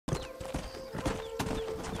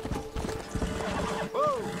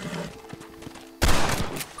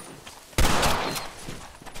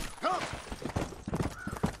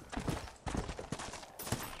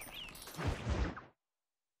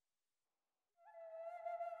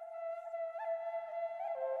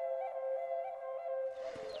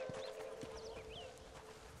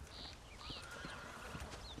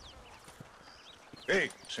Hey,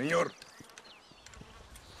 señor.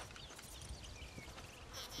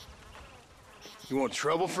 You want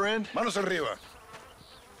trouble, friend? Manos arriba.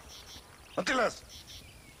 Ántelas.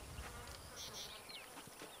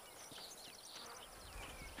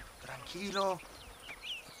 Tranquilo.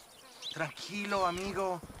 Tranquilo,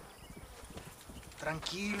 amigo.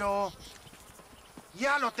 Tranquilo.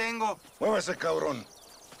 ¡Ya lo tengo! Muévase, cabrón.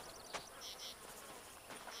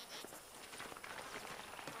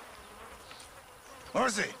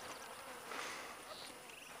 Muévase.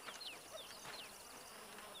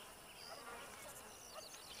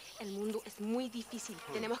 El mundo es muy difícil.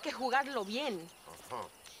 Tenemos que jugarlo bien.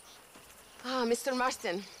 Ah, Mr.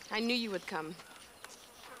 Marston, I knew you would come.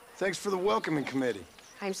 Thanks for the welcoming committee.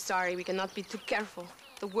 I'm sorry, we cannot be too careful.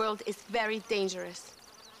 The world is very dangerous.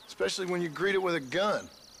 Especially when you greet it with a gun.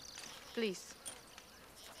 Please.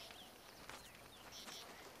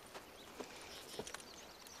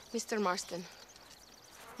 Mr. Marston,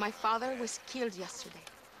 my father was killed yesterday.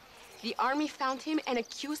 The army found him and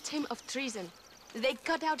accused him of treason. They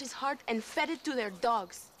cut out his heart and fed it to their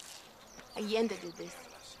dogs. Allende did this.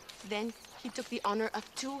 Then he took the honor of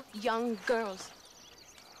 2 young girls.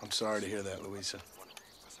 I'm sorry to hear that, Luisa.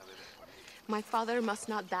 My father must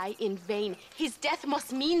not die in vain. His death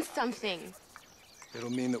must mean something. It'll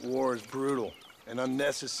mean that war is brutal and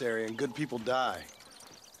unnecessary and good people die.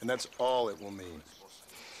 And that's all it will mean.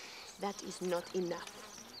 That is not enough.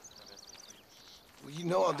 Well, you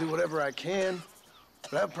know I'll do whatever I can,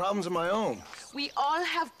 but I have problems of my own. We all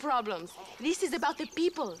have problems. This is about the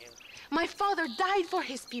people. My father died for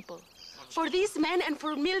his people. For these men and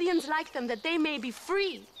for millions like them, that they may be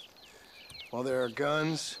free. While there are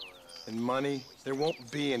guns and money, there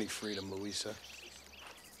won't be any freedom, Luisa.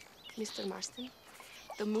 Mr. Marston,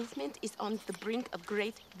 the movement is on the brink of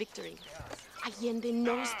great victory. Allende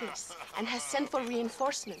knows this and has sent for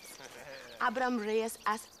reinforcements. Abraham Reyes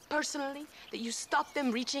asked personally that you stop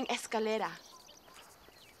them reaching Escalera.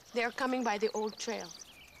 They are coming by the old trail.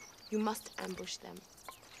 You must ambush them.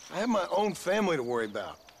 I have my own family to worry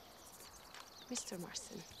about. Mr.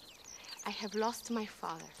 Marston, I have lost my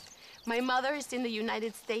father. My mother is in the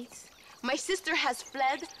United States. My sister has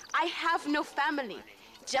fled. I have no family.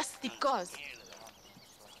 Just because.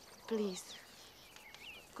 Please.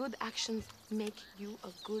 Good actions make you a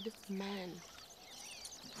good man.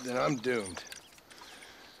 Then I'm doomed.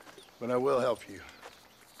 But I will help you,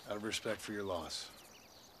 out of respect for your loss.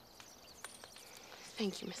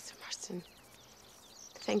 Thank you, Mr. Marston.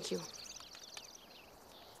 Thank you.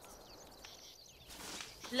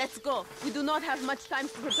 Let's go. We do not have much time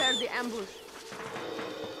to prepare the ambush.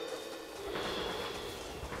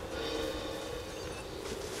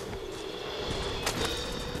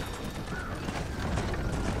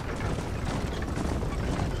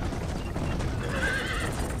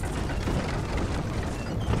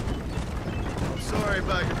 I'm sorry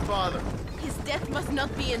about your father. His death must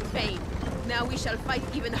not be in vain. Now we shall fight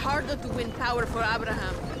even harder to win power for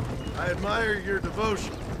Abraham. I admire your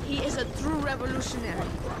devotion. He is a true revolutionary.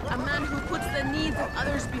 A man who puts the needs of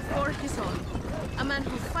others before his own. A man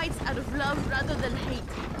who fights out of love rather than hate.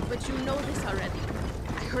 But you know this already.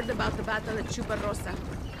 I heard about the battle at Chuparosa.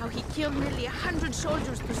 How he killed nearly 100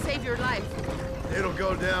 soldiers to save your life. It'll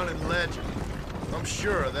go down in legend. I'm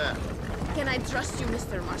sure of that. Can I trust you,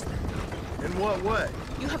 Mr. Marston? In what way?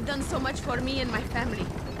 You have done so much for me and my family.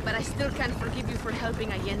 But I still can't forgive you for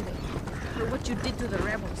helping Allende. For what you did to the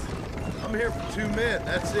rebels. I'm here for 2 men,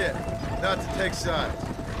 that's it. Not to take sides.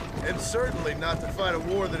 And certainly not to fight a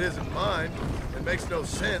war that isn't mine. It makes no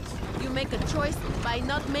sense. You make a choice by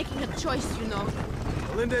not making a choice, you know.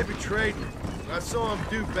 Allende betrayed me. I saw him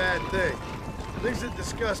do bad things. Things that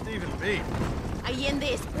disgust even me.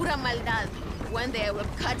 Allende es pura maldad. One day I will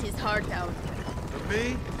cut his heart out. For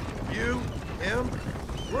me, you, him,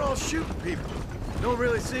 we're all shooting people. Don't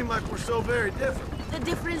really seem like we're so very different. The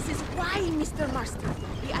difference is why, Mr. Marston.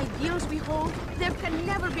 The ideals we hold, there can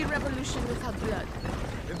never be revolution without blood.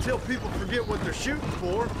 Until people forget what they're shooting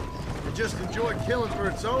for, and just enjoy killing for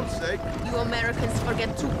its own sake. You Americans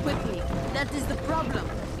forget too quickly. That is the problem.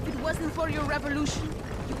 If it wasn't for your revolution,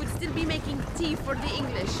 you would still be making tea for the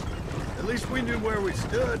English. At least we knew where we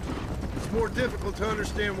stood. It's more difficult to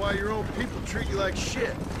understand why your own people treat you like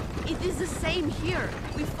shit. It is the same here.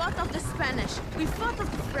 We fought off the Spanish. We fought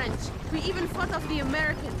off the French. We even fought off the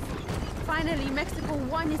Americans. Finally, Mexico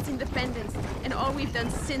won its independence, and all we've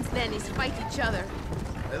done since then is fight each other.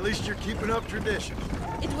 At least you're keeping up tradition.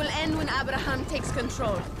 It will end when Abraham takes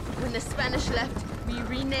control. When the Spanish left, we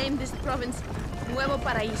renamed this province Nuevo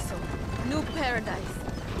Paraíso, New Paradise.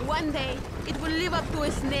 One day, it will live up to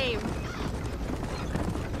its name.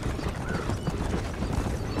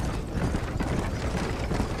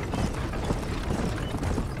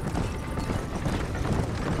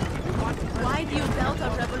 Why do you doubt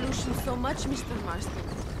our revolution so much, Mr. Marston?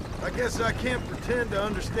 I guess I can't pretend to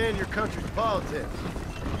understand your country's politics.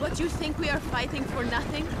 What, you think we are fighting for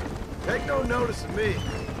nothing? Take no notice of me.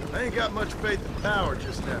 I ain't got much faith in power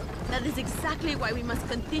just now. That is exactly why we must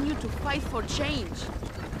continue to fight for change.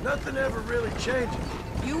 Nothing ever really changes.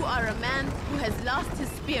 You are a man who has lost his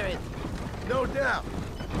spirit. No doubt.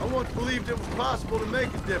 I once believed it was possible to make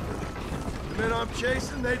a difference. The men I'm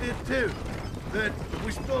chasing, they did too. That if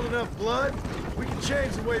we spilled enough blood, we can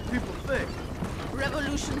change the way people think.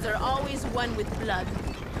 Revolutions are always won with blood.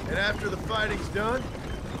 And after the fighting's done,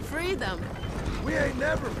 Freedom. we ain't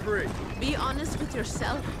never free. Be honest with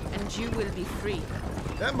yourself, and you will be free.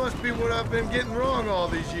 That must be what I've been getting wrong all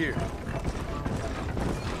these years.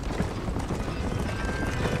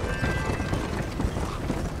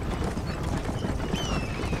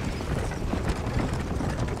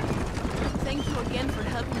 Thank you again for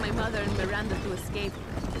helping my mother and Miranda to escape.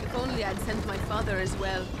 If only I'd sent my father as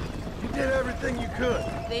well. You did everything you could.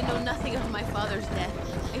 They know nothing of my father's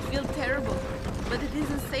death. I feel terrible, but it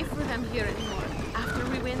isn't safe for them here anymore. After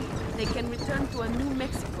we win, they can return to a New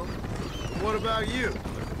Mexico. What about you?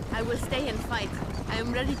 I will stay and fight. I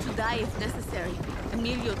am ready to die if necessary.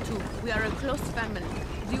 Emilio too. We are a close family.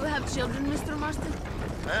 Do you have children, Mr. Marston?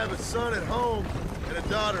 I have a son at home and a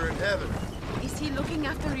daughter in heaven. Is he looking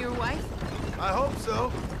after your wife? I hope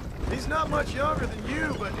so. He's not much younger than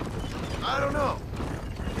you, but I don't know.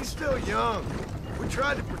 He's still young. We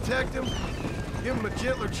tried to protect him, give him a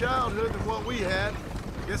gentler childhood than what we had.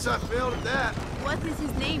 Guess I failed at that. What is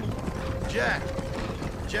his name? Jack.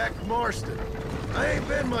 Jack Marston. I ain't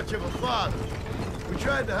been much of a father. We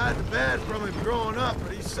tried to hide the bad from him growing up,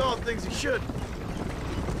 but he saw things he shouldn't.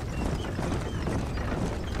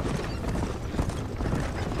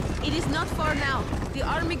 It is not far now. The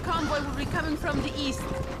army convoy will be coming from the east.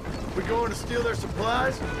 We going to steal their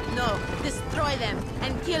supplies? No, destroy them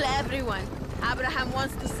and kill everyone. Abraham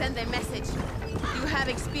wants to send a message. You have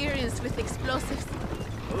experience with explosives.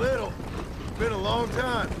 A little. It's been a long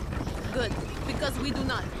time. Good, because we do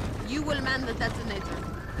not. You will man the detonator.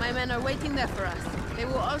 My men are waiting there for us. They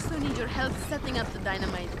will also need your help setting up the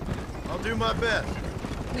dynamite. I'll do my best.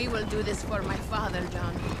 We will do this for my father,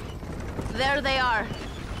 John. There they are.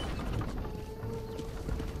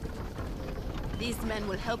 These men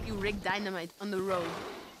will help you rig dynamite on the road.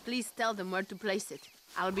 Please tell them where to place it.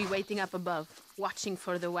 I'll be waiting up above, watching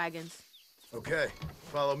for the wagons. Okay,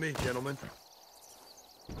 follow me, gentlemen.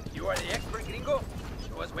 You are the expert, gringo?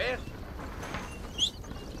 Show us where.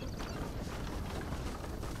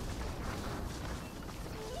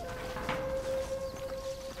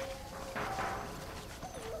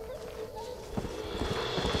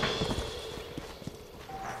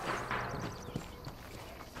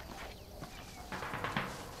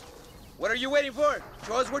 What are you waiting for?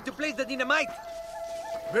 Show us where to place the dynamite.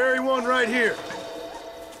 Very one right here.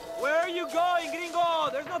 Where are you going, gringo?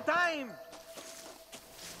 There's no time.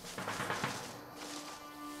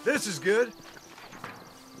 This is good.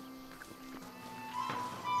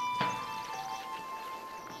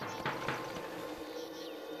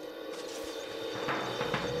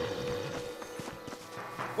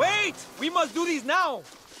 Wait! We must do this now!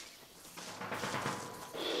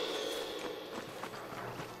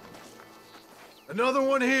 Another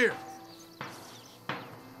one here.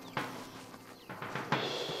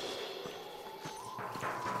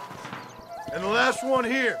 And the last one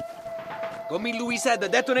here. Go meet Luisa at the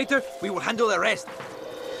detonator. We will handle the rest.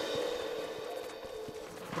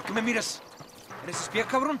 ¿Por qué me miras? ¿Eres espía,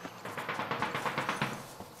 cabrón?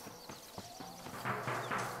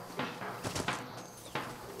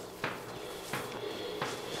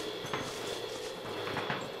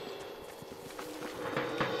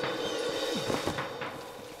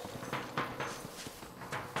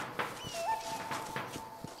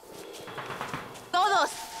 ¡Todos!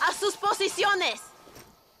 ¡A sus posiciones!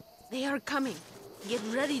 They are coming. Get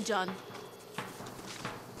ready, John.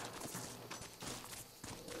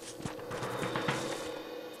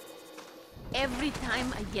 Every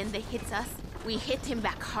time Allende hits us, we hit him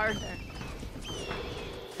back harder.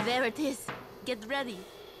 There it is. Get ready.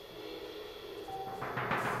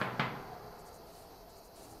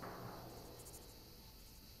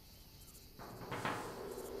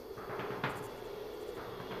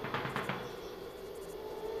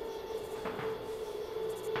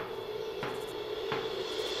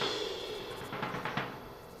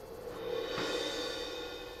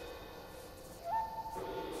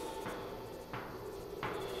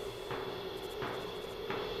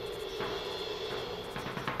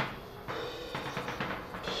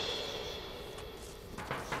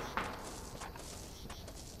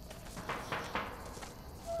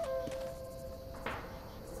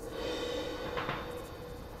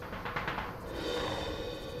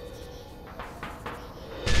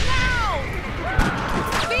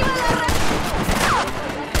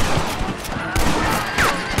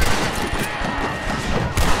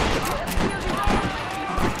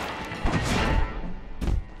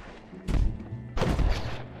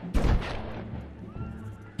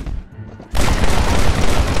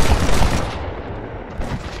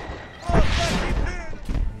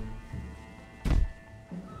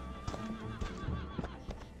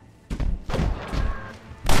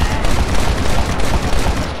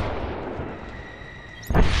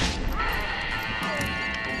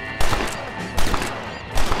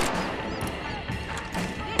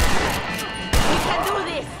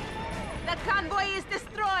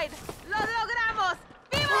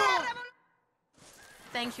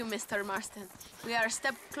 Thank you, Mr. Marston. We are a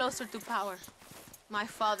step closer to power. My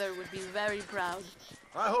father would be very proud.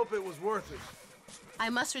 I hope it was worth it. I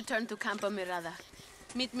must return to Campo Mirada.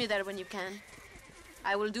 Meet me there when you can.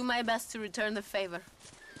 I will do my best to return the favor.